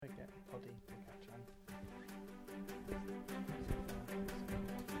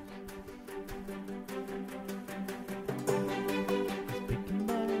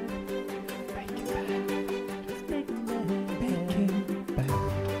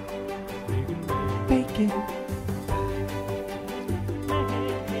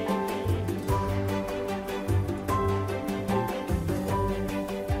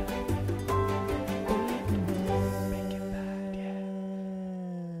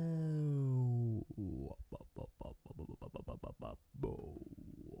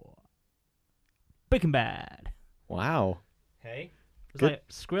Breaking Bad. Wow. Hey, it's Good. like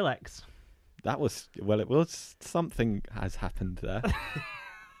Skrillex. That was, well, it was something has happened there.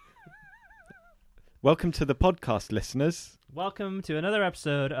 Welcome to the podcast, listeners. Welcome to another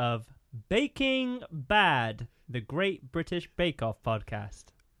episode of Baking Bad, the Great British Bake Off podcast,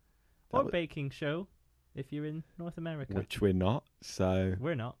 or baking show if you're in North America. Which we're not, so...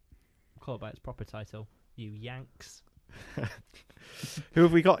 We're not. Call it by its proper title, you Yanks. Who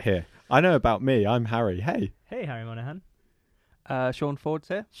have we got here? I know about me. I'm Harry. Hey. Hey, Harry Monahan. Sean Ford's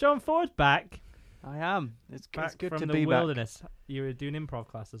here. Sean Ford's back. I am. It's Back good from to the be wilderness. You were doing improv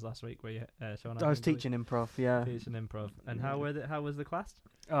classes last week, were you, Sean? back. I was teaching improv, yeah. Teaching improv. And how was the class?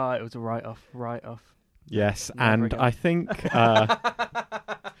 Oh, it was a write-off. Yes, Never and again. I think...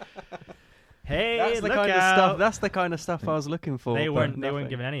 Hey, That's the look kind out. of stuff. That's the kind of stuff I was looking for. They but weren't nothing.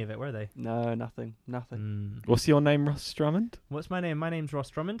 giving any of it, were they? No, nothing. What's your name, Ross Drummond? What's my name? My name's Ross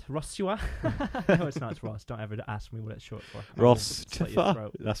Drummond. Rossua? No, it's not. It's Ross. Don't ever ask me what it's short for. Ross Slit your Tiffer?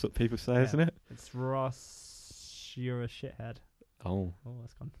 throat. That's what people say, Yeah. isn't it? It's Ross. You're a shithead. Oh, Oh,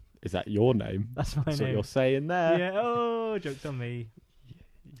 that's gone. is that your name? That's my That's what name. you're saying there. Yeah. Oh, joke's on me.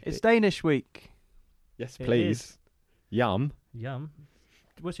 It's Danish week. Yes, It please. is. Yum. Yum.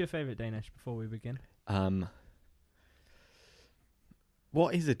 What's your favourite Danish before we begin?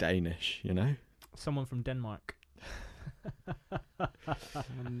 What is a Danish, you know? Someone from Denmark.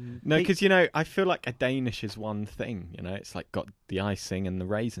 No, because, you know, I feel like a Danish is one thing, you know? It's like got the icing and the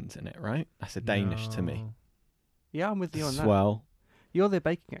raisins in it, right? That's a Danish to me. No. Yeah, I'm with you on that. Swell. You're the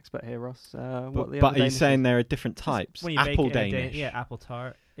baking expert here, Ross. What the But other are you Danishes? saying there are different types? When you bake Apple it in a Danish. yeah, apple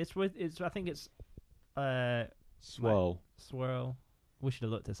tart. I think it's Swell. swirl. We should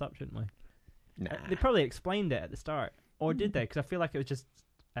have looked this up, shouldn't we? Nah. They probably explained it at the start, or did they? Because I feel like it was just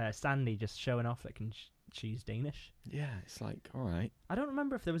Sandy just showing off that she's Danish. Yeah, it's like, all right. I don't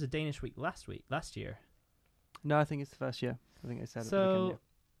remember if there was a Danish week last year. No, I think it's the first year. I think they said at the So, beginning.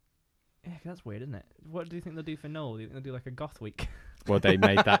 yeah, that's weird, isn't it? What do you think they'll do for Noel? Do you think they'll do like a goth week? Well, they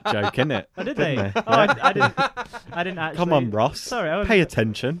made that joke, innit? Oh, did Didn't they? they? Oh, I didn't. I didn't actually. Come on, Ross. Sorry, I was, Pay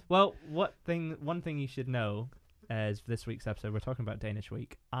attention. Well, one thing you should know is for this week's episode, we're talking about Danish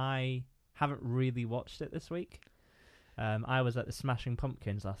Week. I haven't really watched it this week. I was at the Smashing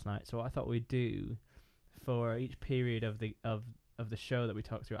Pumpkins last night, so what I thought we'd do for each period of the show that we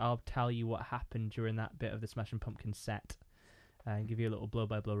talked through, I'll tell you what happened during that bit of the Smashing Pumpkins set and give you a little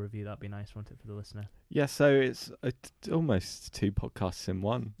blow-by-blow review. That'd be nice, wouldn't it, for the listener? Yeah, so it's almost two podcasts in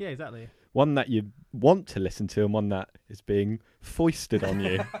one. Yeah, exactly. One that you want to listen to and one that is being foisted on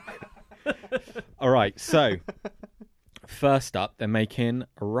you. All right, so first up, they're making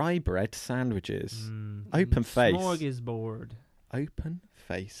rye bread sandwiches. Open-faced. Smorgasbord.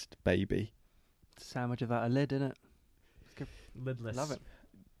 Open-faced, baby. Sandwich without a lid, innit? Lidless. Love it.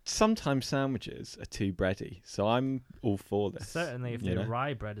 Sometimes sandwiches are too bready, so I'm all for this. Certainly if you they're know?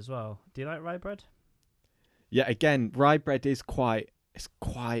 rye bread as well. Do you like rye bread? Yeah, again, rye bread is quite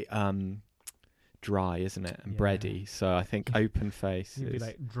dry, isn't it? And Yeah. bready. So I think open face It'd be is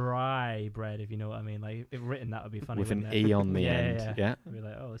like dry bread, if you know what I mean. Like, if written, that would be funny. with an wouldn't it? E on the Yeah, end. yeah. Yeah. It'd be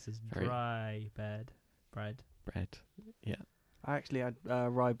like, oh, this is Very- dry bread. Bread. I actually had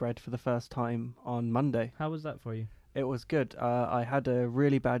rye bread for the first time on Monday. How was that for you? It was good. I had a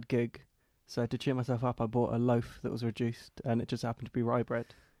really bad gig, so to cheer myself up, I bought a loaf that was reduced, and it just happened to be rye bread.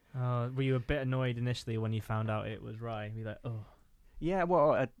 Were you a bit annoyed initially when you found out it was rye? You're like, oh. Yeah,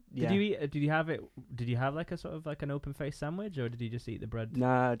 well, yeah. Did you eat? Did you have it? Did you have like a sort of like an open face sandwich, or did you just eat the bread?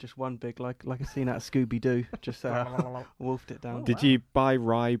 Nah, just one big, like a scene out of Scooby Doo. Just wolfed it down. Oh, Did wow. you buy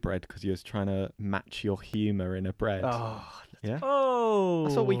rye bread because you was trying to match your humour in a bread? Oh, Yeah, Oh,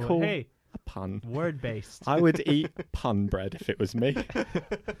 That's what we call- Hey, a pun. word based, I would eat pun bread if it was me.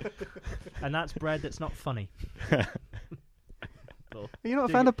 and that's bread that's not funny. you're not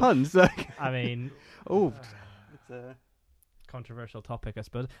a fan of puns? Like, I mean, oh, it's a controversial topic, I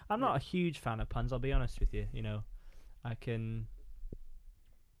suppose. I'm not a huge fan of puns. I'll be honest with you. You know, I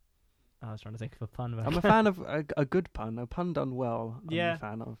was trying to think of a pun. But I'm a fan of a good pun, a pun done well. I'm Yeah. a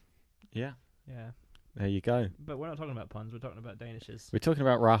fan of. Yeah, Yeah, there you go. but we're not talking about puns. We're talking about Danishes. We're talking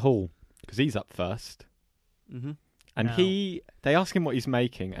about Rahul because he's up first. Mm-hmm. And Now- they ask him what he's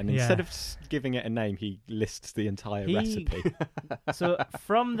making, and Yeah. instead of giving it a name, he lists the entire recipe. So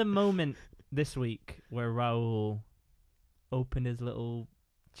from the moment this week where Raoul opened his little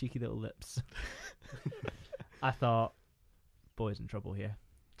cheeky little lips, I thought, boy's in trouble here.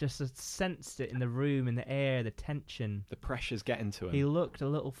 Just sensed it in the room, in the air, the tension. The pressure's getting to him. He looked a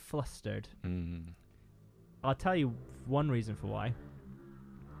little flustered. Mm. I'll tell you one reason for why.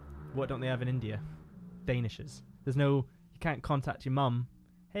 What don't they have in India? Danishes. There's no. You can't contact your mum.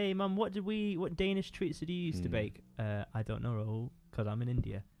 Hey, mum, what Danish treats did you used to bake? I don't know, Raoul, because I'm in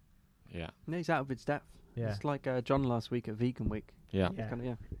India. Yeah. No, he's out of his depth. Yeah. It's like John last week at Vegan Week. Yeah. Yeah. Kinda,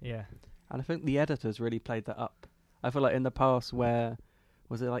 yeah. Yeah. And I think the editors really played that up. I feel like in the past, where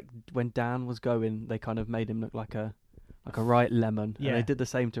was it like when Dan was going, they kind of made him look like a right lemon. Yeah. And they did the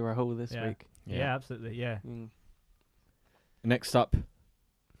same to Rahul this Yeah. week. Yeah, absolutely. Yeah. Next up,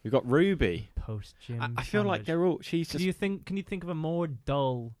 we've got Ruby. Post gym. I feel like they're all. She's Can just. you think of a more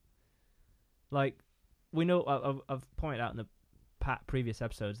dull? Like, we know I've pointed out in the previous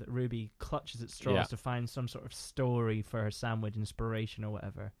episodes that Ruby clutches at straws Yeah. to find some sort of story for her sandwich, inspiration or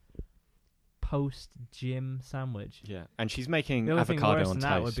whatever. Post gym sandwich. Yeah, and she's making The only thing avocado worse on than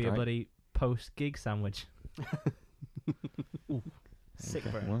that toast. would be a right? bloody post gig sandwich. Ooh, sick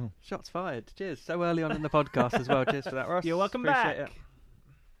Okay, burn. wow. Shots fired. Cheers. So early on in the podcast as well. Cheers for that, Ross. You're welcome Appreciate back.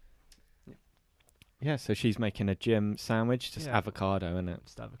 it. Yeah, so she's making a gym sandwich, just Yeah. avocado in it.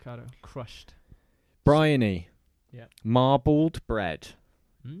 Just avocado crushed. Bryony. Yeah. Marbled bread.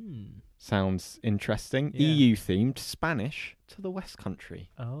 Mm. Sounds interesting. Yeah. EU themed Spanish to the West Country.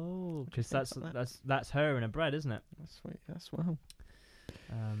 Oh, because think about that's her in a bread, isn't it? That's sweet. That's well.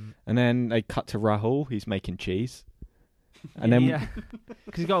 Um, And then they cut to Rahul. He's making cheese. And then yeah,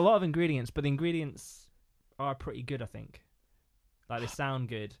 because he's got a lot of ingredients, but the ingredients are pretty good, I think. Like they sound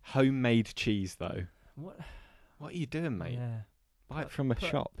good. homemade cheese though. What? What are you doing, mate? Yeah. Buy it from a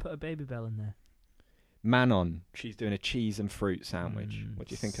shop. Put a Baby Bell in there. Manon. She's doing a cheese and fruit sandwich. Mm, What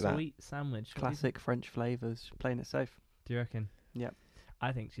do you think of that? Sweet sandwich. What do you Classic French flavours. Playing it safe. Do you reckon? Yep.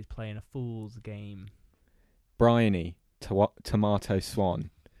 I think she's playing a fool's game. Bryony. Tomato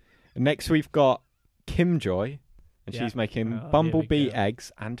swan. And next we've got Kim Joy. And Yeah. she's making Oh, here we bumblebee go.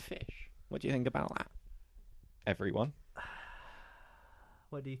 eggs and fish. What do you think about that? Everyone.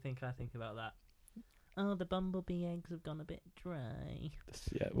 What do you think I think about that? Oh, the bumblebee eggs have gone a bit dry.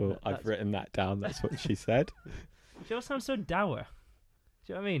 Yeah, well, I've That's- written that down. That's what she said. She all sounds so dour.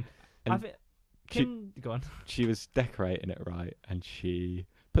 Do you know what I mean? And I thi- Kim, go on. She was decorating it right, and she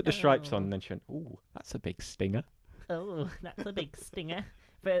put the stripes on, and then she went, "Ooh, that's a big stinger." Oh, that's a big stinger.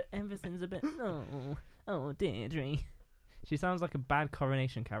 But everything's a bit. Oh, Deirdre. She sounds like a bad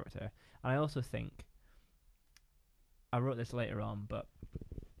Coronation character. And I also think. I wrote this later on, but.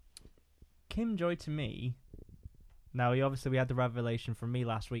 Kim Joy to me. Now, we had the revelation from me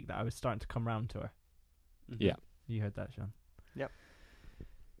last week that I was starting to come round to her. Yeah. You heard that, Sean? Yep.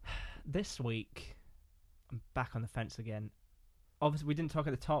 This week, I'm back on the fence again. Obviously, we didn't talk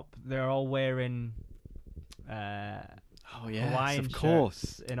at the top. They're all wearing Oh yes, Hawaiian of course.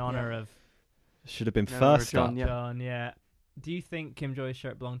 shirts in honor of Should have been No, first John, up. yeah. John. Yeah. Do you think Kim Joy's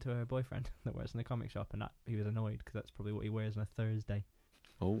shirt belonged to her boyfriend that wears in the comic shop, and that he was annoyed because that's probably what he wears on a Thursday?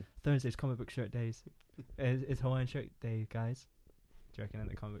 Oh, Thursday's comic book shirt days. It's Hawaiian shirt day, guys. Do you reckon in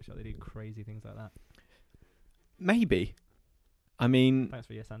the comic book shop they do crazy things like that? maybe. I mean, Thanks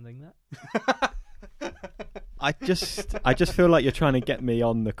for your sanding that. I just feel like you're trying to get me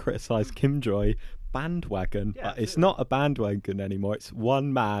on the criticise Kim Joy bandwagon, Yeah, but it's absolutely. not a bandwagon anymore. It's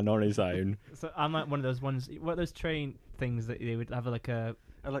one man on his own. So I'm like one of those ones. What are those train things that they would have like a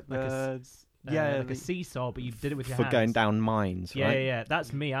I like like the like the- a seesaw, but you did it with your for hands. going down mines, Yeah, right? yeah, yeah.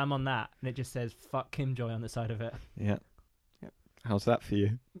 That's me. I'm on that, and it just says "fuck Kim Joy" on the side of it. Yeah. Yep. How's that for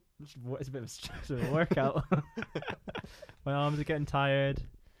you? It's a bit of a workout. My arms are getting tired.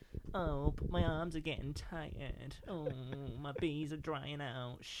 Oh, but my arms are getting tired. Oh, my bees are drying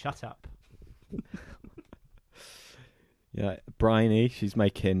out. Shut up. Yeah, Bryony, she's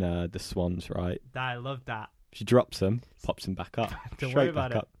making the swans, right? I love that. She drops them, pops them back up, Don't straight worry back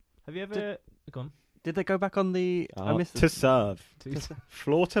about it. up. Have you ever gone Did they go back on the? I missed to this. serve,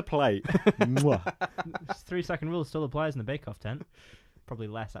 floor to plate. Mwah. 3-second rule still applies in the Bake Off tent. Probably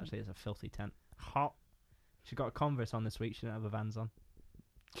less actually. It's a filthy tent. Hot. She got a Converse on this week. She didn't have her Vans on.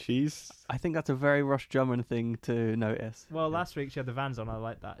 She's I think that's a very Ross Drummond thing to notice. Well, last week she had the Vans on. I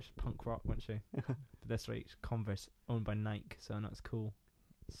like that. She's punk rock, wasn't she? But this week, Converse owned by Nike, so that's cool.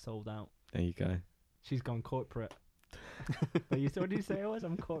 Sold out. there. You go. She's gone corporate. What did you say I was?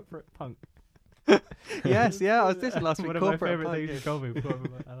 I'm corporate punk. Yes, yeah, I was listening last week. One of my corporate favourite punk, things yeah. you told me.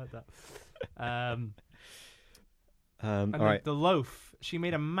 Corporate punk. I like that. And all right. the loaf, she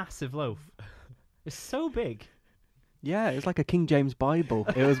made a massive loaf. It's so big. Yeah, it was like a King James Bible.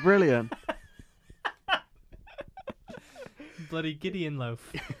 It was brilliant. Bloody Gideon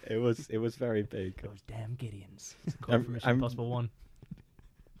loaf. It was very big. Those damn Gideons. It's a quote from Mission I'm- Impossible 1.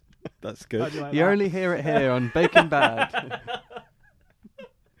 That's How good. do you like You that? only hear it here on Bacon Bad.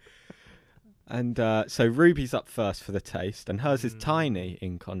 And so Ruby's up first for the taste, and hers is Mm. tiny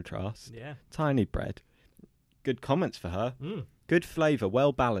in contrast. Yeah. Tiny bread. Good comments for her. Mm. Good flavour,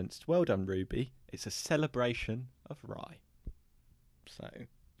 well balanced. Well done, Ruby. It's a celebration of rye. So A she's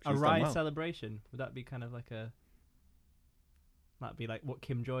done rye well. celebration. Would that be kind of like a... That'd be like what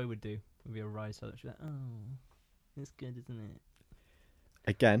Kim Joy would do. Would be a rye celebration. Like, oh, it's good, isn't it?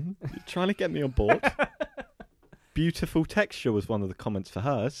 Again, you're trying to get me on board. Beautiful texture was one of the comments for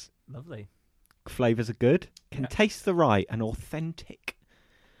hers. Lovely. Flavours are good. Can Yeah. taste the rye. An authentic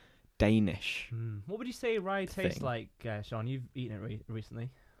Danish. Mm. What would you say rye tastes Thing. like, Sean? You've eaten it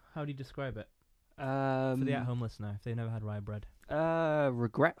recently. How do you describe it? Um, For the at-home listener, if they've never had rye bread.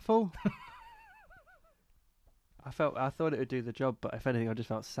 Regretful. I thought it would do the job, but if anything, I just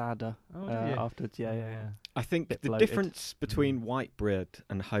felt sadder Oh, did you? afterwards. Yeah. I think Bit the bloated. difference between white bread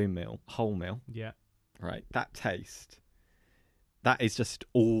and wholemeal, Yeah. right? That taste, that is just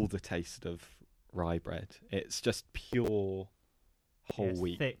all the taste of rye bread. It's just pure whole It's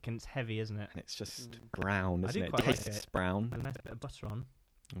wheat, thick and it's heavy, isn't it? and it's just Mm. brown, I isn't do it? quite like Tastes it. brown. A nice bit of butter on.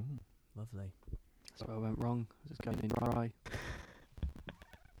 Ooh. Lovely. That's where I went wrong. I was just going in rye.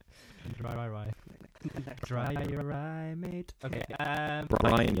 Rye. Dry your rye, mate. Okay.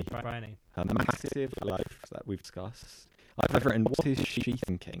 Bryony. Bryony. A massive loaf that we've discussed. I've written, what is she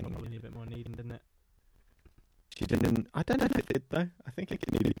thinking? Probably need a bit more kneading, didn't it? She didn't. I don't know if it did though. I think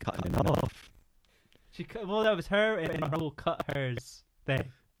it needed cutting in half. Well, that was her in her whole cut hers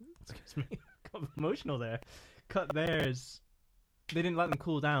thing. Excuse me. Got emotional there. Cut theirs. They didn't let them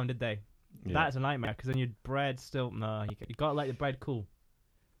cool down, did they? Yeah. That's a nightmare because then your bread still. No, you got to let the bread cool.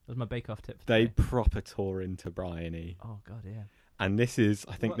 That was my bake-off tip. For They today. proper tore into Bryony. Oh god, yeah. And this is,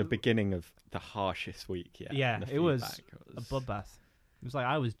 I think, the Well- beginning of the harshest week yet. Yeah, The it was feedback A bloodbath. It was like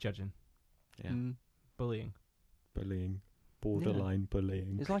I was judging, Yeah, Mm. bullying. bullying, borderline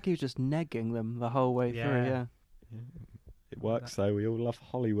bullying. It's like he was just negging them the whole way through. Yeah. Yeah. Yeah. It works though. We all love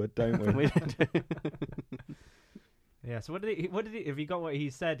Hollywood, don't we? We do. Yeah. So what did he? Have you got what he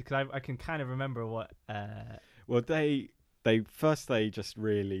said? Because I can kind of remember what. Well, they just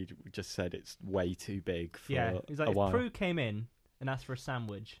really just said it's way too big for Yeah. He's like, a if while. Prue came in and asked for a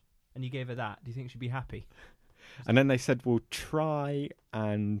sandwich, and you gave her that, do you think she'd be happy? And then they said, we'll try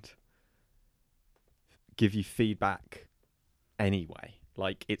and give you feedback anyway.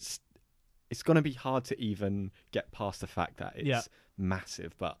 Like, it's going to be hard to even get past the fact that it's Yeah.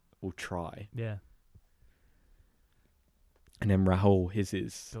 massive, but we'll try. Yeah. And then Rahul, his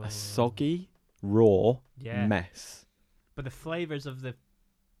is Oh. a soggy, raw Yeah. mess. But the flavors of the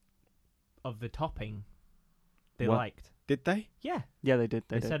topping, they What? liked. Did they? Yeah. Yeah, they did.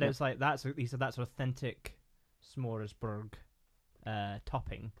 They did, said yeah. it was like that's. He said that's authentic Smorgasburg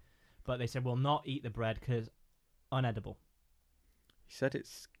topping, but they said we'll not eat the bread because unedible. He said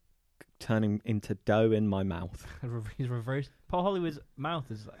it's turning into dough in my mouth. He's reverse. Paul Hollywood's mouth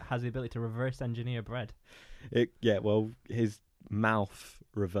has the ability to reverse engineer bread. Yeah, well, his mouth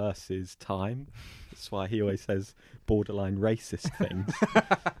reverses time. That's why he always says borderline racist things.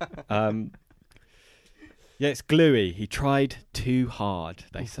 Yeah, it's gluey. He tried too hard,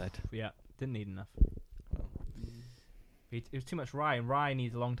 they said. Yeah, didn't need enough. It was too much rye, and rye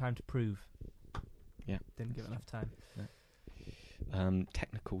needs a long time to prove. Yeah. Didn't give it enough time.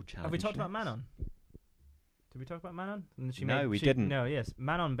 Technical challenge. Have we talked about next. Manon? Did we talk about Manon? And No, we didn't. No, yes.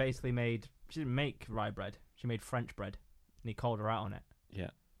 Manon basically she didn't make rye bread. She made French bread. And he called her out on it. Yeah.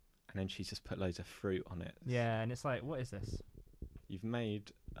 And then she just put loads of fruit on it. Yeah, and it's like, what is this? You've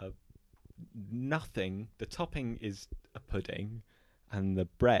made nothing. The topping is a pudding, and the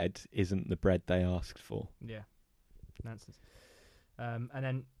bread isn't the bread they asked for. Yeah. Nonsense. And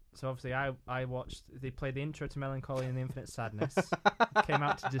then, so obviously I watched, they played the intro to Melancholy and the Infinite Sadness. Came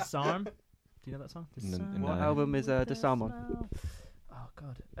out to Disarm. Do you know that song? Disarm. What No. album is with Disarm on? smell. Oh,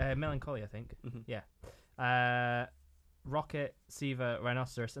 God. Melancholy, I think. Mhm. Rocket, Siva,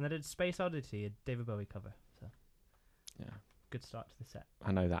 Rhinoceros, and they did Space Oddity, a David Bowie cover. So Yeah. good start to the set.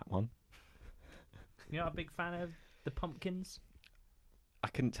 I know that one. You're not a big fan of the Pumpkins? I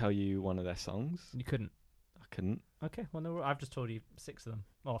couldn't tell you one of their songs. You couldn't. I couldn't. Okay, well, no, I've just told you 6 of them.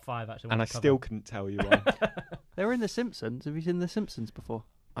 Or 5, actually. And I one's a still cover. couldn't tell you one. They were in The Simpsons. Have you seen The Simpsons before?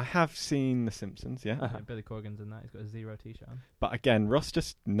 I have seen The Simpsons, yeah. Uh-huh. Yeah, Billy Corgan's in that. He's got a Zero t-shirt on. But again, Ross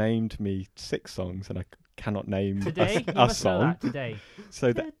just named me 6 songs, and I cannot name Today? You a must know song. that today.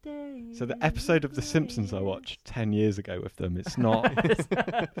 So the episode of The Simpsons I watched 10 years ago with them, it's not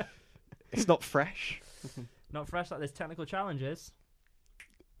it's not fresh. Not fresh like this technical challenges.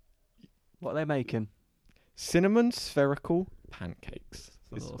 What are they making? Cinnamon spherical pancakes.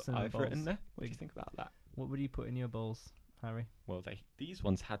 So Is little what cinnamon I've written balls. there. What do you think about that? What would you put in your bowls, Harry? Well, these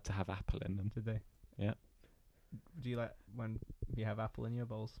ones had to have apple in them. Did they? Yeah. Do you like when you have apple in your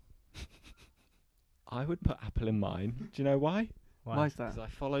bowls? I would put apple in mine. Do you know why? Why is that? Because I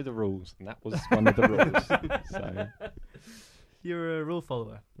follow the rules, and that was one of the rules. So You're a rule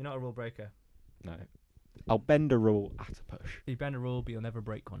follower. You're not a rule breaker. no, I'll bend a rule at a push. You bend a rule, but you'll never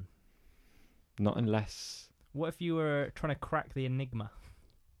break one. Not unless. What if you were trying to crack the enigma?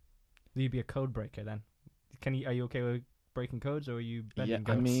 You'd be a code breaker then. Are you okay with breaking codes, or are you bending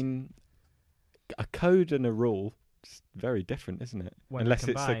Yeah, I goats? mean, a code and a rule is very different, isn't it? When Unless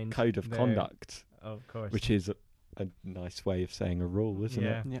it's a combined, code of they're- conduct, Oh, of course. which is a nice way of saying a rule, isn't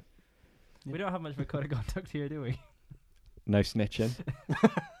Yeah. it? Yeah. We don't have much of a code of conduct here, do we? No snitching.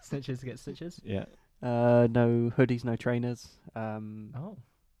 Snitches get stitches. Yeah. No hoodies, no trainers. Oh,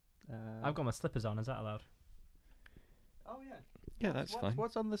 I've got my slippers on. Is that allowed? Oh yeah. Yeah, that's fine.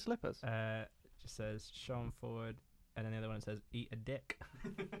 What's on the slippers? It just says show 'em forward, and then the other one says eat a dick.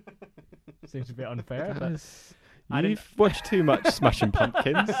 Seems a bit unfair, but I didn't- You've watched too much Smashing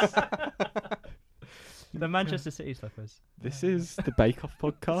Pumpkins. the Manchester City slippers. This is the Bake Off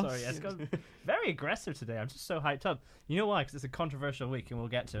podcast. Sorry, it's gone very aggressive today. I'm just so hyped up. You know why? Because it's a controversial week, and we'll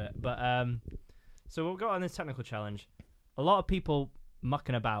get to it. But so we'll go on this technical challenge. A lot of people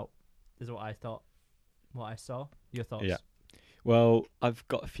mucking about is what I thought. What I saw. Your thoughts? Yeah. Well, I've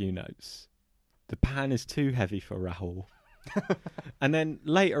got a few notes. The pan is too heavy for Rahul. And then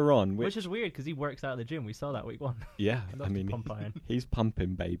later on, Which is weird because he works out at the gym. We saw that week one. yeah, He I loves to mean, pump iron. he's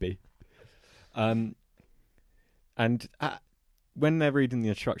pumping, baby. And when they're reading the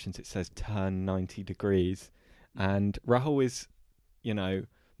instructions, it says turn 90 degrees. And Rahul is,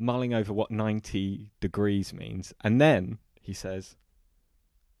 mulling over what 90 degrees means. And then he says,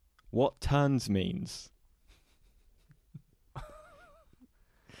 what turns means.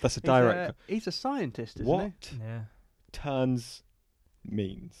 That's a direct. He's a scientist, isn't What Yeah. turns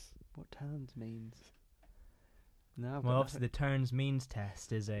means? What turns means? No. I've Well, got obviously, the turns means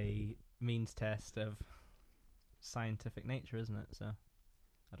test is a means test of scientific nature, isn't it? So,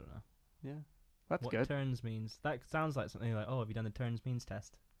 I don't know. yeah, that's what good. turns means? That sounds like something like, oh, have you done the turns means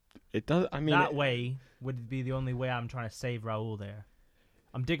test? It does. I mean, That way would be the only way I'm trying to save Raul there.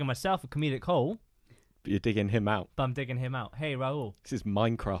 I'm digging myself a comedic hole, you're digging him out. but I'm digging him out. Hey, Raul. This is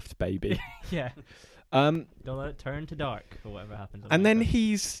Minecraft, baby. Yeah. um, Don't let it turn to dark or whatever happens. on and then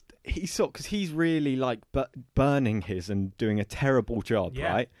Minecraft. he's sort because he's really like burning his and doing a terrible job,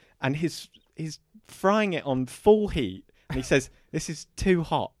 Yeah. right? And he's frying it on full heat, and he says, "This is too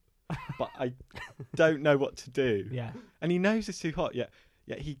hot," but I don't know what to do. Yeah. And he knows it's too hot, yet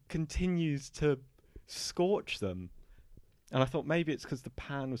he continues to scorch them. And I thought maybe it's because the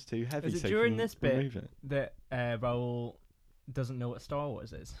pan was too heavy. Is it so he during couldn't this bit remove it. that Raul doesn't know what Star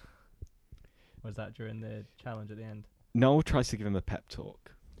Wars is? Was that during the challenge at the end? Noel tries to give him a pep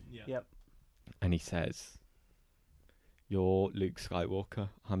talk, Yep. and he says, "You're Luke Skywalker.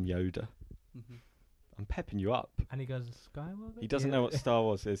 I'm Yoda. Mm-hmm. I'm pepping you up." And he goes, Skywalker? He doesn't know what Star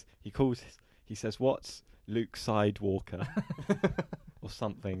Wars is. He says, "What's Luke Sidewalker?" or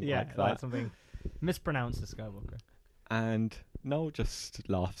something Yeah, like that. like something mispronounced as Skywalker. And Noel just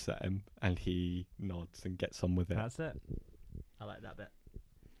laughs at him, and he nods and gets on with it. That's it. I like that bit.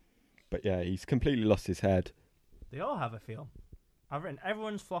 But yeah, he's completely lost his head. They all have a feel. I've written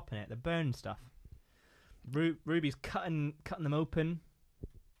everyone's flopping it. They're burning stuff. Ruby's cutting them open.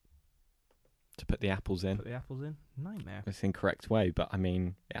 To put the apples in. Put the apples in. Nightmare. It's the incorrect way, but I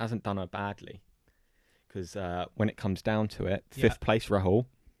mean, it hasn't done her badly. Because when it comes down to it, Yeah. 5th place Rahul,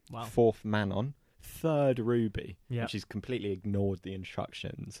 Wow. 4th Manon, 3rd Ruby, Yeah. and she's completely ignored the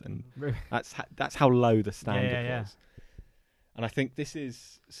instructions, and Ru- that's how low the standard yeah. was. And I think this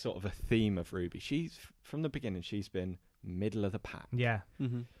is sort of a theme of Ruby. She's from the beginning, she's been middle of the pack, yeah.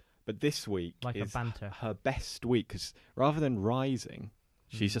 Mm-hmm. but this week Like a is banter. her best week because rather than rising,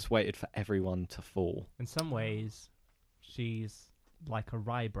 she's Mm. just waited for everyone to fall. In some ways, she's like a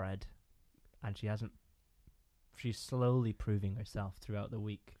rye bread, and she's slowly proving herself throughout the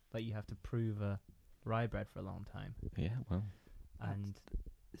week. Like you have to prove a rye bread for a long time, Yeah, well, and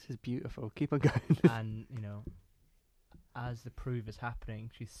This is beautiful. Keep on going. and as the prove is happening,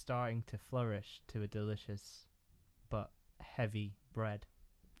 she's starting to flourish to a delicious but heavy bread.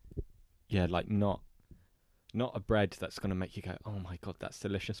 yeah, like not. Not a bread that's going to make you go, oh my God, that's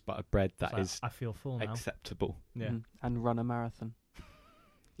delicious, but a bread that It's is like, I feel full now. acceptable Yeah. And run a marathon.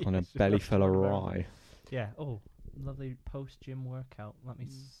 on a Yes, belly that's full of what I'm rye. Yeah. Oh, lovely post-gym workout. Let me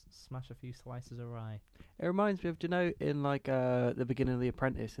smash a few slices of rye. It reminds me of, do you know, in like the beginning of The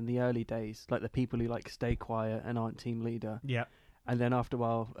Apprentice, in the early days, like the people who like stay quiet and aren't team leader, Yeah. and then after a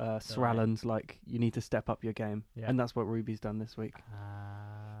while, Srallan's like, you need to step up your game, Yeah. and that's what Ruby's done this week.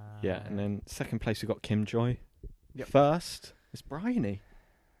 Yeah, and then second place we've got Kim Joy. Yep. First is Bryony.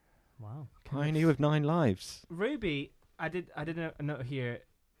 Wow. Bryony with 9 lives. Ruby, I did a note here.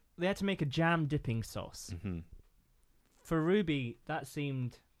 They had to make a jam dipping sauce. Mm-hmm. For Ruby, that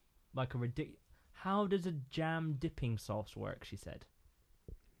seemed like a ridiculous. How does a jam dipping sauce work? She said.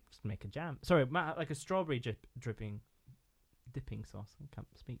 Just make a jam. Sorry, like a strawberry dipping sauce. I can't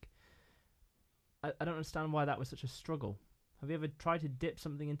speak. I don't understand why that was such a struggle. Have you ever tried to dip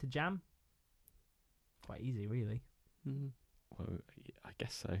something into jam? Quite easy, really. Mm-hmm. Well, I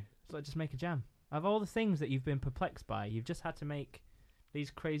guess so. So just make a jam. Of all the things that you've been perplexed by, you've just had to make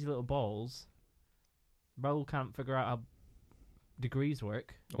these crazy little balls. Raoul can't figure out how degrees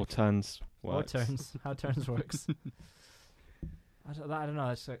work. Or turns. Works. Or turns. How turns works. I don't know.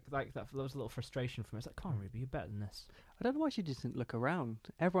 It's like that. There was a little frustration from me. It's like, come on, Ruby, you're better than this. I don't know why she just didn't look around.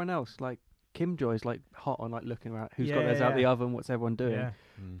 Everyone else, like Kim Joy's like hot on like looking around. Who's got Yeah, theirs out yeah. the oven? What's everyone doing? Yeah.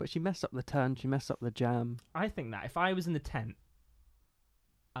 Mm. But she messed up the turn. She messed up the jam. I think that if I was in the tent,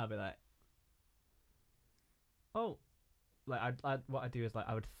 I'd be like, oh, like what I'd do is like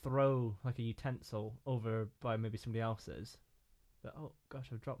I would throw like a utensil over by maybe somebody else's. But oh gosh,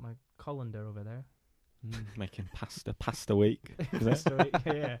 I've dropped my colander over there. Making pasta week. Is it? So,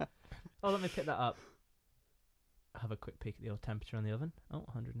 yeah. Oh, let me pick that up. Have a quick peek at the old temperature on the oven. Oh,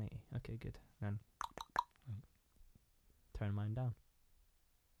 180. Okay, good. Then turn mine down.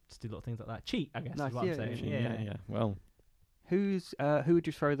 Just do little things like that. Cheat, I guess. Nice, Is what yeah, I'm saying. Yeah. Well, Who would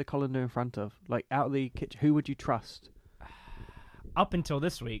you throw the colander in front of? Like out of the kitchen, who would you trust? Up until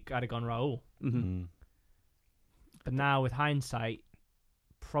this week, I'd have gone Raoul. Mm-hmm. But now, with hindsight,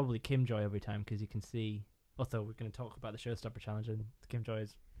 probably Kim Joy every time because you can see. Although we're going to talk about the Showstopper Challenge, and Kim Joy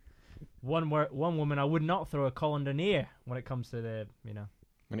is one woman I would not throw a colander near when it comes to the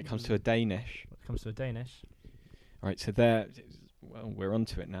when it comes to a Danish. when it comes to a Danish. All right, so we're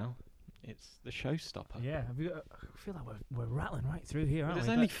onto it now. It's the showstopper. Yeah, I feel like we're rattling right through here, aren't There's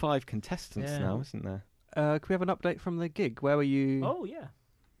we? only 5 contestants Yeah. now, isn't there? Can we have an update from the gig? Where were you? Oh yeah,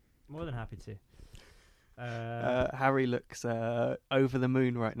 more than happy to. Harry looks over the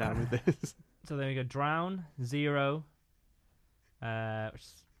moon right now with this. So then we go Drown, Zero, the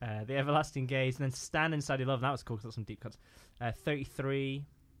Everlasting Gaze, and then Stand Inside Your Love. That was cool because that's some deep cuts. 33,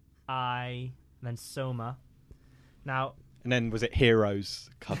 I, and then Soma. Now, And then was it Heroes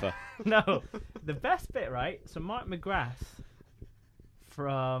cover? no, the best bit, right? So Mark McGrath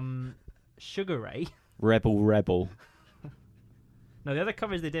from Sugar Ray. Rebel. No, the other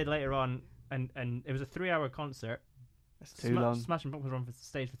covers they did later on, and it was a 3-hour concert. That's too long. Smashing Pumpkins were on the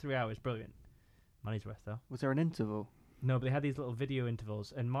stage for 3 hours. Brilliant. Money's worth, though. Was there an interval? No, but they had these little video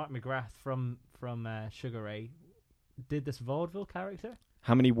intervals, and Mark McGrath from Sugar Ray did this vaudeville character.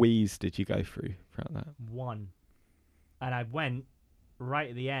 How many wheeze did you go through throughout that? 1. And I went right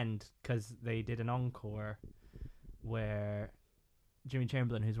at the end because they did an encore where Jimmy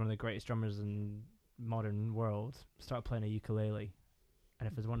Chamberlain, who's one of the greatest drummers in modern world, started playing a ukulele. And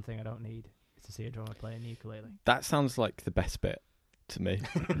if there's one thing I don't need, it's to see a drummer play an ukulele. That sounds like the best bit to me.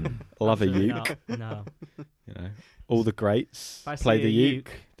 Love a Absolutely uke. not. No. You know, all the greats If I play see the a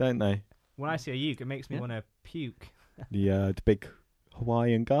uke, don't they? When I see a uke, it makes me Yeah. want to puke. The big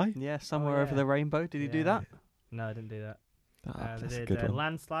Hawaiian guy. Yeah, somewhere over yeah. the rainbow. Did he do Yeah. that? No, I didn't do that. Ah, They that's a did good one.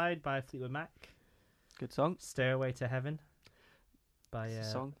 Landslide by Fleetwood Mac. Good song. Stairway to Heaven by It's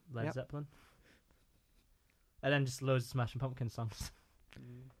a song. Led Yep. Zeppelin. And then just loads of Smashing Pumpkins songs.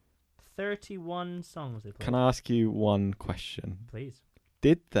 31 songs they played. Can I ask you one question? Please.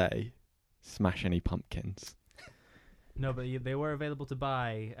 Did they smash any pumpkins? No, but they were available to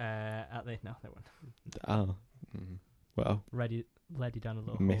buy at the... No, they weren't. Oh, well, Led you down a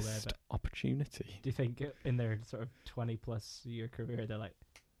little hole missed there, but opportunity. do you think in their sort of 20-plus year career, they're like,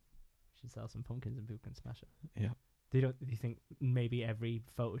 should sell some pumpkins and people can smash it? Yeah. Do you think maybe every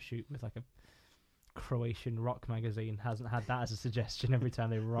photo shoot with like a Croatian rock magazine hasn't had that as a suggestion every time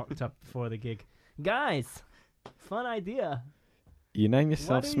they rocked up before the gig? Guys, fun idea. You name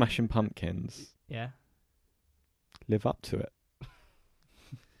yourself do you- Smashing Pumpkins. Yeah. Live up to it.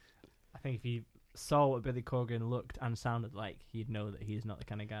 I think if you saw what Billy Corgan looked and sounded like, you'd know that he's not the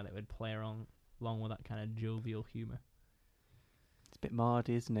kind of guy that would play along with that kind of jovial humour. a bit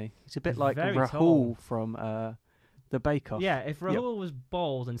mardy, isn't he? He's a bit He's like very Rahul tall. from the Bake Off. Yeah, if Rahul was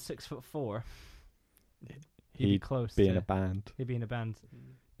bald and 6'4", he'd be He'd close. be to, in a band He'd be in a band,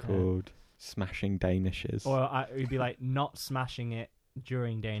 called Smashing Danishes. or he'd be like not smashing it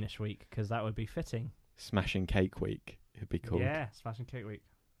during Danish Week because that would be fitting. Smashing Cake Week, it'd be called. Yeah, smashing Cake Week,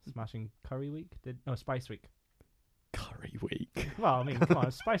 smashing Curry Week. Spice Week. Curry Week. Well, I mean, come on,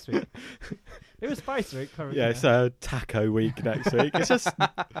 it's Spice Week. It was Spice Week. Curry, Yeah, it's Taco Week next week.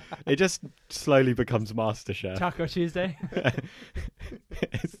 It just slowly becomes MasterChef. Taco Tuesday.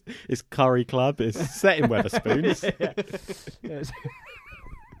 It's Curry Club. It's set in Weatherspoons. Yes.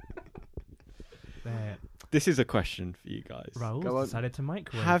 This is a question for you guys. Go Raoul on. decided to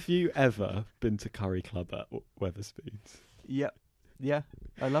microwave. Have you ever been to Curry Club at Weatherspoons? Yep. Yeah,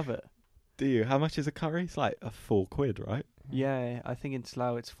 I love it. Do you? How much is a curry? It's like a £4, right? Yeah, I think in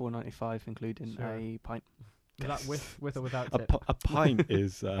Slough it's $4.95, including Sure. a pint. Is that with or without A, tip? a pint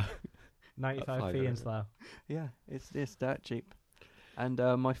is 95p in €5. Slough. Yeah, it's that cheap. And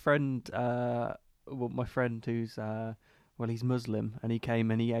my friend, my friend who's he's Muslim, and he came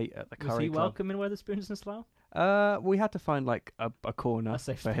and he ate at the Was Curry he Club. welcome in Weatherspoons and Slough? We had to find like a corner A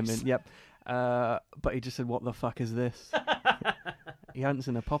safe for him. space. In, yep. But he just said, "What the fuck is this?" He hadn't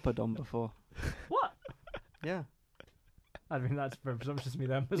seen a poppadom before. What? Yeah. I mean, that's very presumptuous of me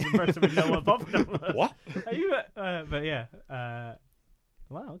then. As the person would know what poppadom was. What? Are you? But yeah.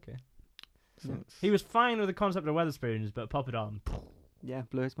 Wow. Okay. Yeah. He was fine with the concept of Weatherspoons, but poppadom. Yeah,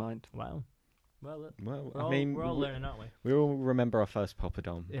 blew his mind. Wow. Well, Well, we're I all, mean, we're all learning, aren't we? we all remember our first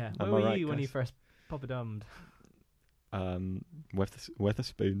poppadom. Yeah. Am Where I were right, you when you guys? first poppadomed?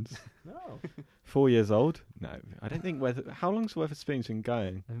 Weatherspoons. No. 4 years old? No, I don't think How long's Weatherspoons been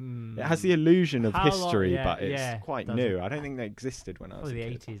going? Mm, It has the illusion of How long- history, yeah, but it's yeah, quite does new. it? I don't think they existed when I was probably a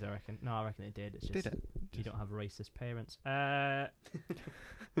the kid. 80s, I reckon. No, I reckon they did. It's just Did it? you don't have racist parents.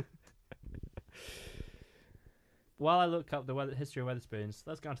 While I look up the history of Weatherspoons,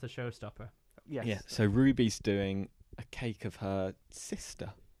 let's go on to the showstopper. Yes. Yeah. So Ruby's doing a cake of her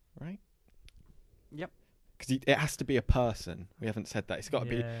sister, right? Yep. Because it has to be a person. We haven't said that. It's got to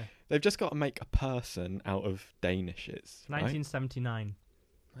be. Yeah. They've just got to make a person out of Danishes. Right? 1979.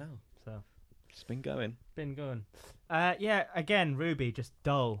 Wow. So It's been going. been going. Yeah. Again, Ruby, just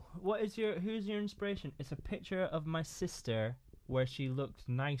dull. Who's your inspiration? It's a picture of my sister where she looked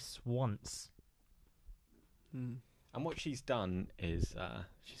nice once. Mm. And what she's done is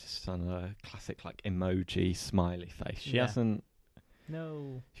she's just done a classic like emoji smiley face. She Yeah. hasn't.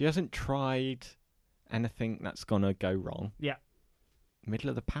 No. She hasn't tried anything that's gonna go wrong. Yeah. Middle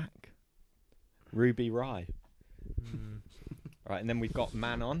of the pack. Ruby Rye. Mm. Right, and then we've got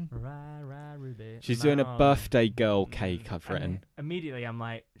Manon. Rah, Ruby. She's doing a Manon. birthday girl cake, I've And written. immediately, I'm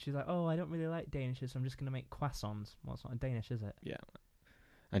like, she's like, oh, I don't really like Danishes, so I'm just gonna make croissants. Well, it's not Danish, is it?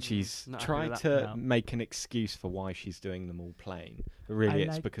 And she's Not happy tried with to that, no. make an excuse for why she's doing them all plain. But really, I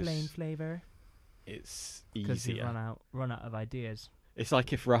it's like because plain flavor it's because you easier. run out of ideas. It's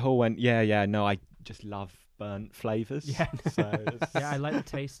like if Rahul went, yeah, no, I just love burnt flavours. Yeah. So it's, Yeah, I like the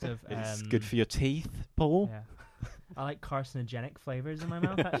taste of. it's good for your teeth, Paul. Yeah, I like carcinogenic flavors in my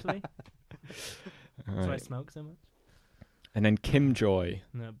mouth. Actually, All that's why I right. smoke so much. And then Kim Joy,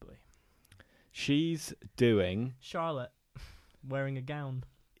 No boy, she's doing Charlotte wearing a gown.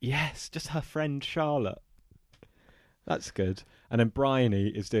 yes, just her friend Charlotte. That's good. And then Bryony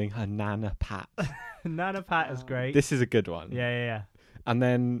is doing her Nana Pat. Nana Pat is great. This is a good one. Yeah. And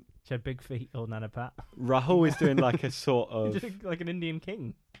then She had big feet, old Nana Pat. Rahul is doing like a sort of Just like an Indian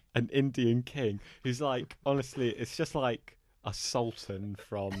king. an Indian king who's like, honestly, it's just like a sultan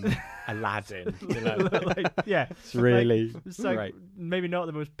from Aladdin. You know, Like, yeah, it's really it's like great. maybe not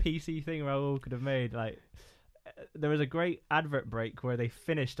the most PC thing Raoul could have made. Like, there was a great advert break where they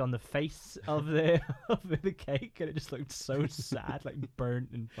finished on the face of the of the cake, and it just looked so sad, like burnt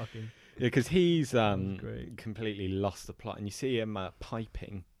and fucking. Yeah, because he's great. completely lost the plot, and you see him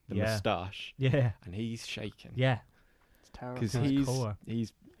piping the Yeah. moustache, Yeah, and he's shaking yeah, It's terrible. because Hardcore.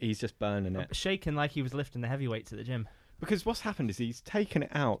 he's just burning it. shaking like he was lifting the heavyweights at the gym. Because what's happened is he's taken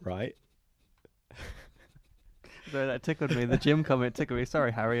it out, right? So that tickled me. The gym comment tickled me.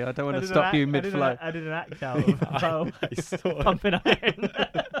 Sorry, Harry. I don't want I to did stop an you act- mid-flow. I did an act out of Raoul I saw it. pumping iron.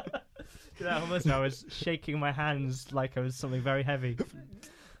 That almost I was shaking my hands like I was something very heavy.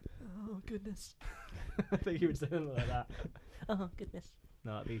 Oh goodness! I think he would say something like that. Oh goodness!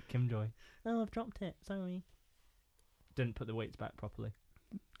 No, that'd be Kim Joy. Oh, I've dropped it. Sorry. Didn't put the weights back properly.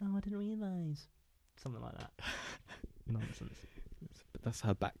 Oh, I didn't realise. Something like that. Nonsense. That's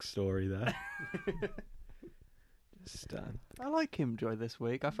her backstory there. Just, I like Kim Joy this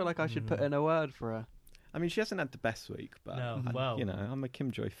week. I feel like I should put Mm. in a word for her. I mean, she hasn't had the best week, but No, well. you know, I'm a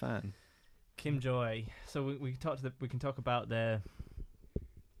Kim Joy fan. Kim Joy. So we can talk about their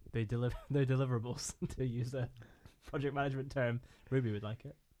deliverables to use a project management term. Ruby would like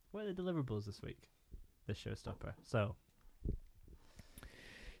it. What are the deliverables this week? This showstopper. So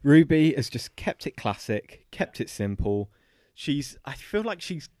Ruby has just kept it classic, kept it simple. I feel like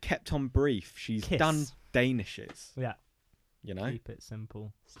she's kept on brief. She's Kiss. done Danishes. Yeah. You know? Keep it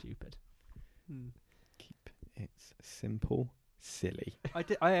simple, stupid. Keep it simple, silly.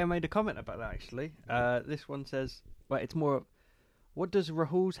 I made a comment about that actually. This one says, well, it's more. What does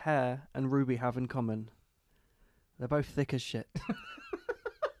Rahul's hair and Ruby have in common? They're both thick as shit.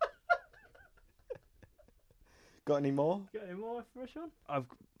 Got any more? Got any more for Sean?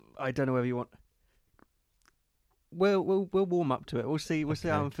 I don't know whether you want. We'll warm up to it. We'll see how Okay.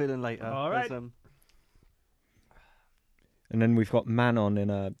 I'm feeling later. All right. There's, And then we've got Manon in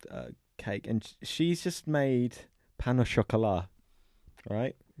a cake, and she's just made pain au chocolat,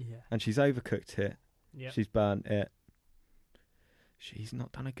 right? Yeah. And she's overcooked it. Yeah. She's burnt it. She's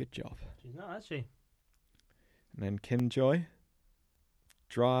not done a good job. She's not, has she? And then Kim Joy,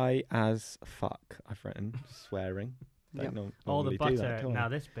 dry as fuck. I've written swearing. Yep. Don't know. All the normally do butter. that, do I? Now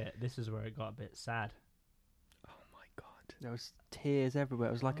this is where it got a bit sad. Oh my god! there was tears everywhere.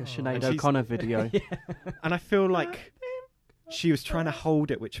 It was like a Oh. Sinead And she's- O'Connor video. Yeah. And I feel like she was trying to hold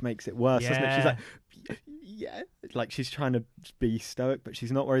it, which makes it worse, doesn't it? She's like, yeah, like she's trying to be stoic, but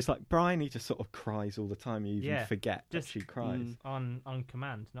she's not. Whereas like Brian, he just sort of cries all the time. You even Yeah, forget that just- she cries. on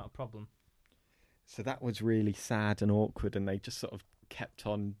command, not a problem. So that was really sad and awkward, and they just sort of kept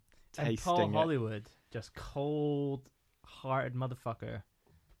on And tasting Paul it. Hollywood, just cold-hearted motherfucker,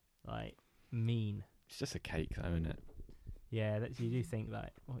 like mean. It's just a cake, though, isn't it? Yeah, that you do think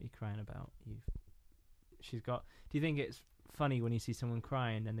that. What are you crying about? She's got. Do you think it's funny when you see someone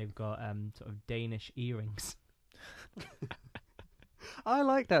crying and they've got sort of Danish earrings? I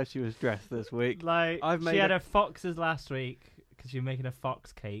liked how she was dressed this week. Like I've she made had a- her foxes last week because she was making a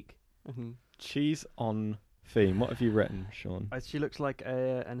fox cake. Mhm. Cheese on theme. What have you written, Sean? She looks like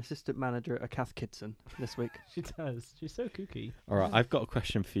an assistant manager at a Cath Kidston this week. She does. She's so kooky. All right, I've got a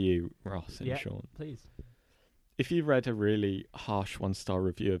question for you, Ross and Yeah. Sean. Please. If you read a really harsh 1-star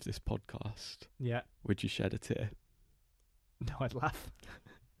review of this podcast, Yeah. would you shed a tear? No, I'd laugh.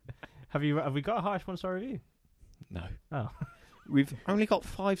 Have we got a harsh 1-star review? No. Oh. We've only got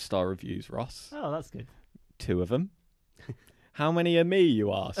 5-star reviews, Ross. Oh, that's good. 2 of them. How many are me,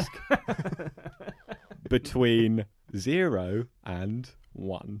 you ask? Between 0 and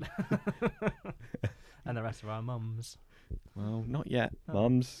 1. And the rest of our mums. Well, not yet. Oh.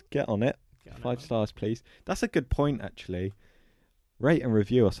 Mums, get on it. Get on it, 5 mum. stars, please. That's a good point, actually. Rate and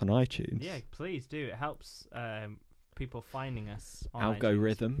review us on iTunes. Yeah, please do. It helps people finding us on iTunes.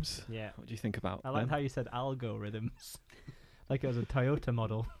 Algorithms. Yeah. What do you think about I like them? how you said algorithms. Like it was a Toyota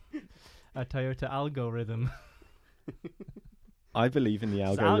model. A Toyota algorithm. I believe in the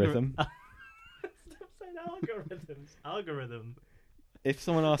It's algorithm. Stop saying algorithms. Algorithm. If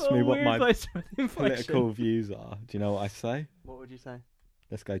someone asks me what Weird my place for the inflection. political views are, do you know what I say? What would you say?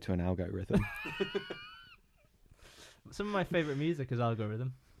 Let's go to an algorithm. Some of my favourite music is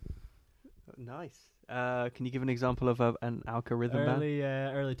algorithm. Nice. Can you give an example of an algorithm band?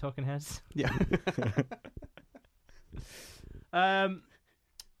 Early Talking Heads. Yeah.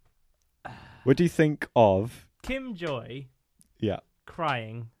 What do you think of? Kim Joy Yeah.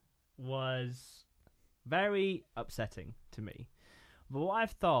 crying was very upsetting to me. But what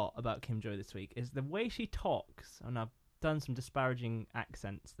I've thought about Kim Joy this week is the way she talks, and I've done some disparaging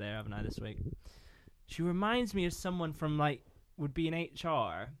accents there, haven't I, this week? She reminds me of someone from, like, would be in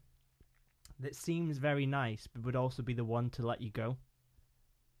HR that seems very nice, but would also be the one to let you go.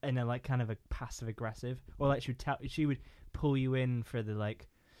 In a, like, kind of a passive-aggressive. Or, like, she would pull you in for the, like,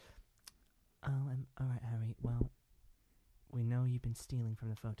 oh, all right, Harry, well, we know you've been stealing from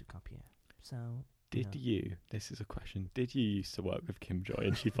the photocopier, so... Did No. you? This is a question. Did you used to work with Kim Joy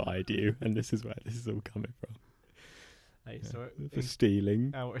and she fired you? And this is where this is all coming from. I Yeah. saw it For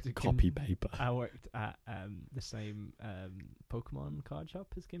stealing I worked at copy paper. I worked at the same Pokemon card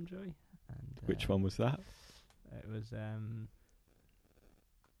shop as Kim Joy, and Which one was that? It was the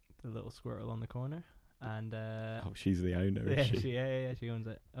little squirrel on the corner, and Oh, she's the owner, yeah, is she? she owns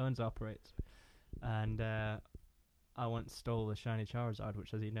it, operates, and I once stole the shiny Charizard,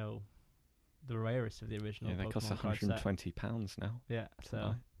 which, as you know, the rarest of the original. Yeah, they Pokemon cost card set. £120 now. Yeah, to so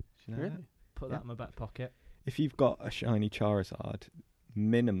buy. Do you know Really? that? put Yeah. that in my back pocket. If you've got a shiny Charizard,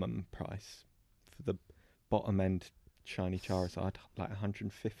 minimum price for the bottom end shiny Charizard, like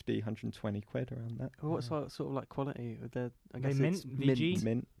 150, 120 quid around that. What Yeah. sort of like quality? I They guess mint it's VG?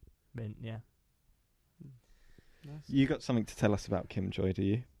 Mint. Mint, yeah. Nice. You got something to tell us about Kim Joy, do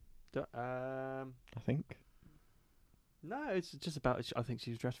you? I think. No, it's just about. I think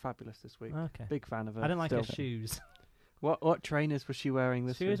she's dressed fabulous this week. Okay. Big fan of her. I didn't like her still. shoes. What trainers was she wearing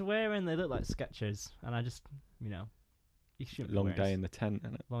this She week? was wearing, they look like Skechers, and I just, you shouldn't be Long wearing day in the tent,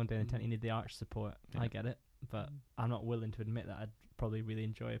 innit? long day in the tent. You need the arch support. Yeah. I get it, but I'm not willing to admit that I'd probably really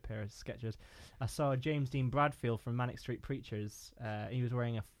enjoy a pair of Skechers. I saw James Dean Bradfield from Manic Street Preachers. He was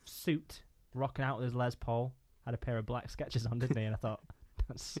wearing a suit, rocking out with his Les Paul. Had a pair of black Skechers on, didn't he? And I thought,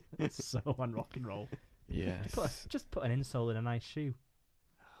 that's so on rock and roll. Yes. Just put an insole in a nice shoe.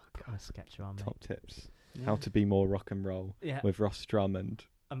 Put a Sketcher on, mate. Top tips. Yeah. How to be more rock and roll Yeah, with Ross Drummond.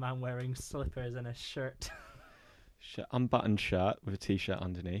 a man wearing slippers and a shirt. Unbuttoned shirt with a t-shirt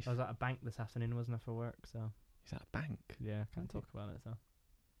underneath. I was at a bank this afternoon, wasn't I, for work? So Is that a bank? yeah, can't talk about it though.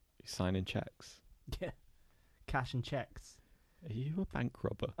 You signing checks. Yeah, cash and checks. Are you a bank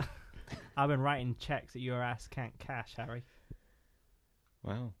robber? I've been writing checks that your ass can't cash, Harry.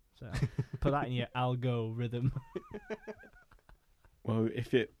 Wow. So put that in your algorithm. Well,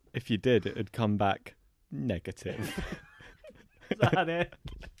 if you did, it would come back negative. Is that it?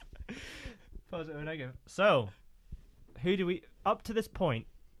 Positive or negative. So, who do we up to this point,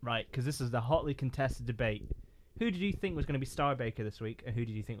 right? Because this is the hotly contested debate. Who did you think was going to be Star Baker this week, and who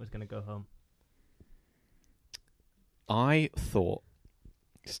did you think was going to go home? I thought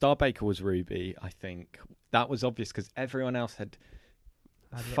Star Baker was Ruby. I think that was obvious because everyone else had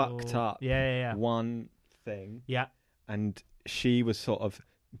fucked up Yeah. one thing, Yeah. and she was sort of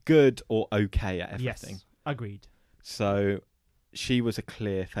good or okay at everything. Yes. Agreed. So she was a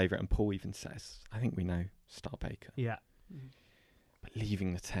clear favourite, and Paul even says, I think we know Star Baker. Yeah. But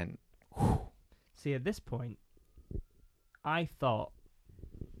leaving the tent, See, at this point, I thought,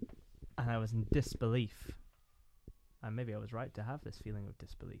 and I was in disbelief, and maybe I was right to have this feeling of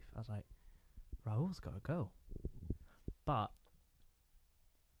disbelief. I was like, Raul's got to go. But,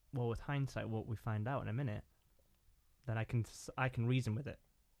 well, with hindsight, what we find out in a minute, then I can reason with it.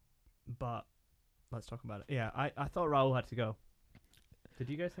 But let's talk about it. Yeah, I thought Raul had to go. Did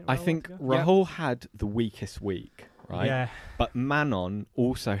you guys think Raul I had think to go? Rahul had the weakest week, right? Yeah, But Manon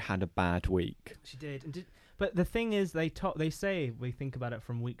also had a bad week. she did. But the thing is, they say we think about it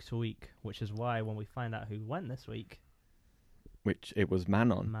from week to week, which is why when we find out who went this week, Which it was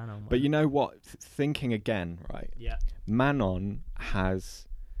Manon. Manon But won. you know what? Thinking again, right? Yeah, Manon has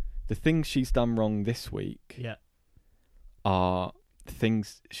the things she's done wrong this week yeah, are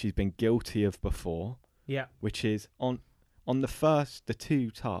things she's been guilty of before, yeah. which is on the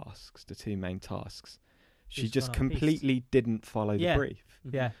two main tasks. She She's just gone off piste. completely didn't follow Yeah. the brief.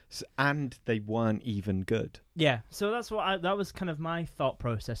 Yeah, And they weren't even good. yeah. So that's what that was kind of my thought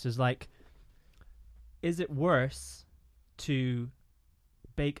process. Is like, is it worse to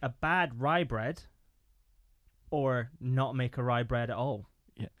bake a bad rye bread or not make a rye bread at all?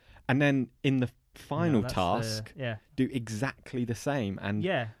 And then in the final That's task, yeah, do exactly the same and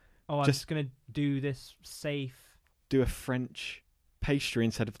yeah. Oh, I'm just- just gonna do this safe. do a French pastry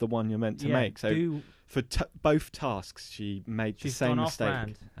instead of the one you're meant to yeah, make. So for both tasks, she made the she's same gone off mistake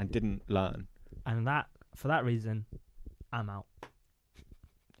brand, and didn't learn. and for that reason, I'm out.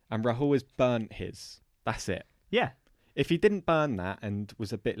 And Rahul has burnt his. That's it. Yeah. If he didn't burn that and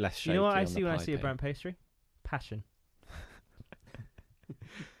was a bit less shaky, You know what I on see the when I see a piping. burnt pastry? Passion.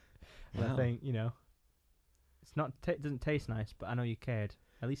 And I Wow. think, it's not doesn't taste nice, but I know you cared.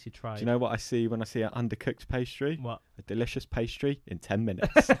 At least you tried. Do you know what I see when I see an undercooked pastry? What? A delicious pastry in 10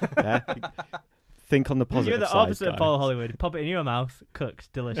 minutes. Yeah? Think on the positive You're the side, opposite of guys. Paul Hollywood. Pop it in your mouth,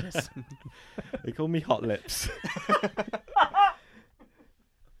 cooked, delicious. They call me Hot Lips.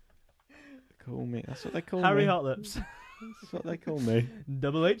 That's what they call Harry me. Hot Lips. That's what they call me.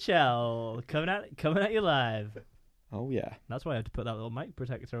 Double HL coming at you live. Oh, yeah. That's why I had to put that little mic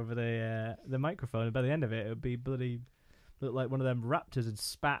protector over the microphone, and by the end of it, it would be bloody look like one of them raptors had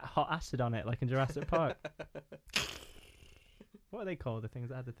spat hot acid on it, like in Jurassic Park. What are they called? The things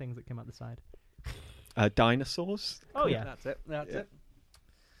that came out the side. Dinosaurs? Oh yeah, That's it. That's Yeah. it.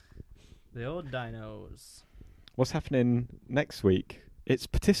 the old dinos. What's happening next week? It's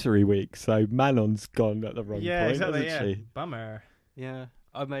patisserie week, so Manon's gone at the wrong point, hasn't she? Bummer. Yeah,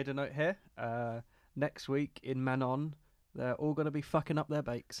 I made a note here. Next week in Manon, they're all going to be fucking up their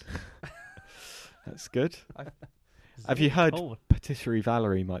bakes. That's good. Have you heard Patisserie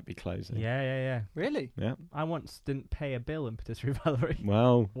Valerie might be closing? Yeah. Really? Yeah. I once didn't pay a bill in Patisserie Valerie.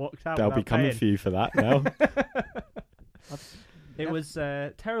 Well, Walked out they'll without be coming paying. for you for that now. It was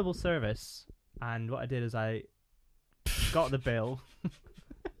terrible service, and what I did is I got the bill.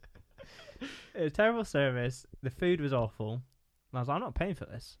 It was terrible service. The food was awful. And I was like, I'm not paying for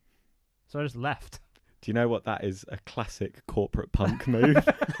this. So I just left. Do you know what that is? A classic corporate punk move.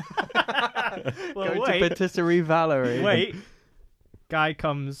 Well, Going wait. to Patisserie Valerie. Wait. Guy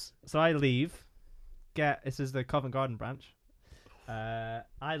comes. So I leave. This is the Covent Garden branch.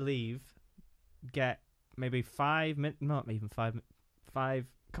 I leave. Get maybe 5 minutes. Not even 5.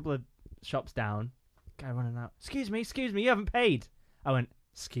 Couple of shops down. Guy running out. Excuse me. You haven't paid. I went.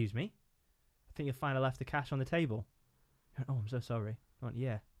 Excuse me. I think you'll find I left the cash on the table. He went, oh, I'm so sorry. I went,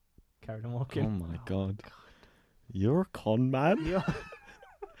 yeah. Carried on walking. Oh my god. You're a con man.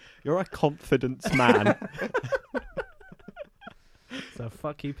 You're a confidence man. So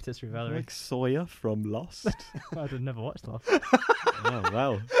fuck you, Patisserie Valerie. Like Sawyer from Lost. I'd never watched Lost. Oh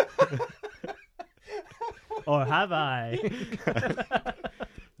well. Or have I?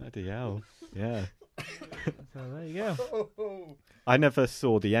 Bloody hell. Yeah. So there you go. I never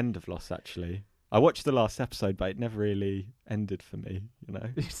saw the end of Lost, actually. I watched the last episode, but it never really ended for me, you know.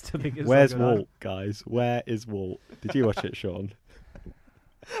 You still think it's Where's not going on? Walt, guys? Where is Walt? Did you watch it, Sean?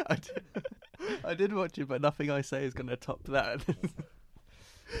 I did watch it, but nothing I say is going to top that.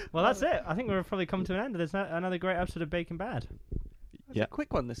 Well, that's it. I think we're probably come to an end. There's another great episode of Bacon Bad. Yeah. A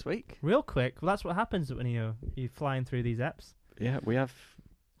quick one this week. Real quick. Well, that's what happens when you're flying through these apps. Yeah, we have...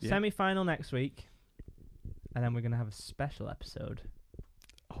 Yeah. Semi-final next week, and then we're going to have a special episode.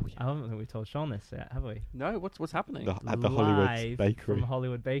 Oh, yeah. I don't think we've told Sean this yet, have we? No, what's happening? At the Hollywood Live Bakery. from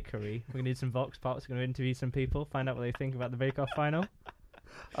Hollywood Bakery. We're going to do some Vox Pops. We're going to interview some people, find out what they think about the Bake Off final.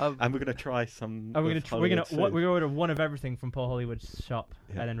 And we're going to try some... And we're going to order one of everything from Paul Hollywood's shop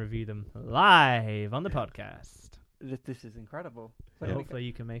and then review them live on the podcast. This is incredible. So Yeah. hopefully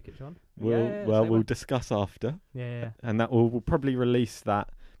you can make it, John. We'll discuss after. Yeah. And that we'll probably release that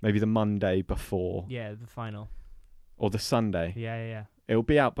maybe the Monday before Yeah, the final. or the Sunday. Yeah. It'll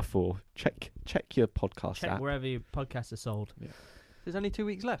be out before. Check your podcast Check app. wherever your podcasts are sold. There's only 2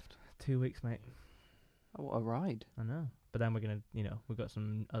 weeks left. 2 weeks, mate. Oh, what a ride. I know. But then we're going to, we've got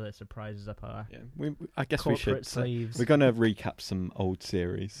some other surprises up our Yeah, I guess we corporate should. sleeves. We're going to recap some old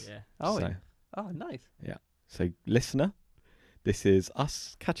series. Yeah. Oh, So, yeah. Oh, nice. so listener, this is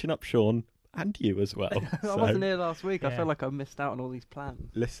us catching up, Sean, and you as well. I So wasn't here last week. I Yeah. feel like I missed out on all these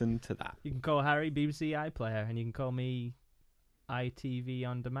plans. listen to that. You can call Harry BBC iPlayer, and you can call me ITV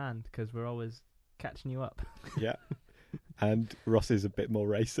On Demand, because we're always catching you up. Yeah. And Ross is a bit more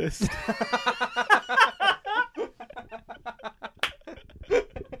racist.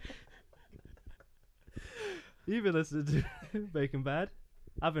 You've been listening to Bacon Bad.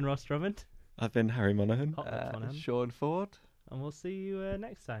 I've been Ross Drummond. I've been Harry Monaghan. Hot Mix Monaghan. Sean Ford. And we'll see you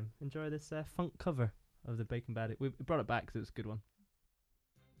next time. Enjoy this funk cover of the Bacon Bad. We brought it back because it was a good one.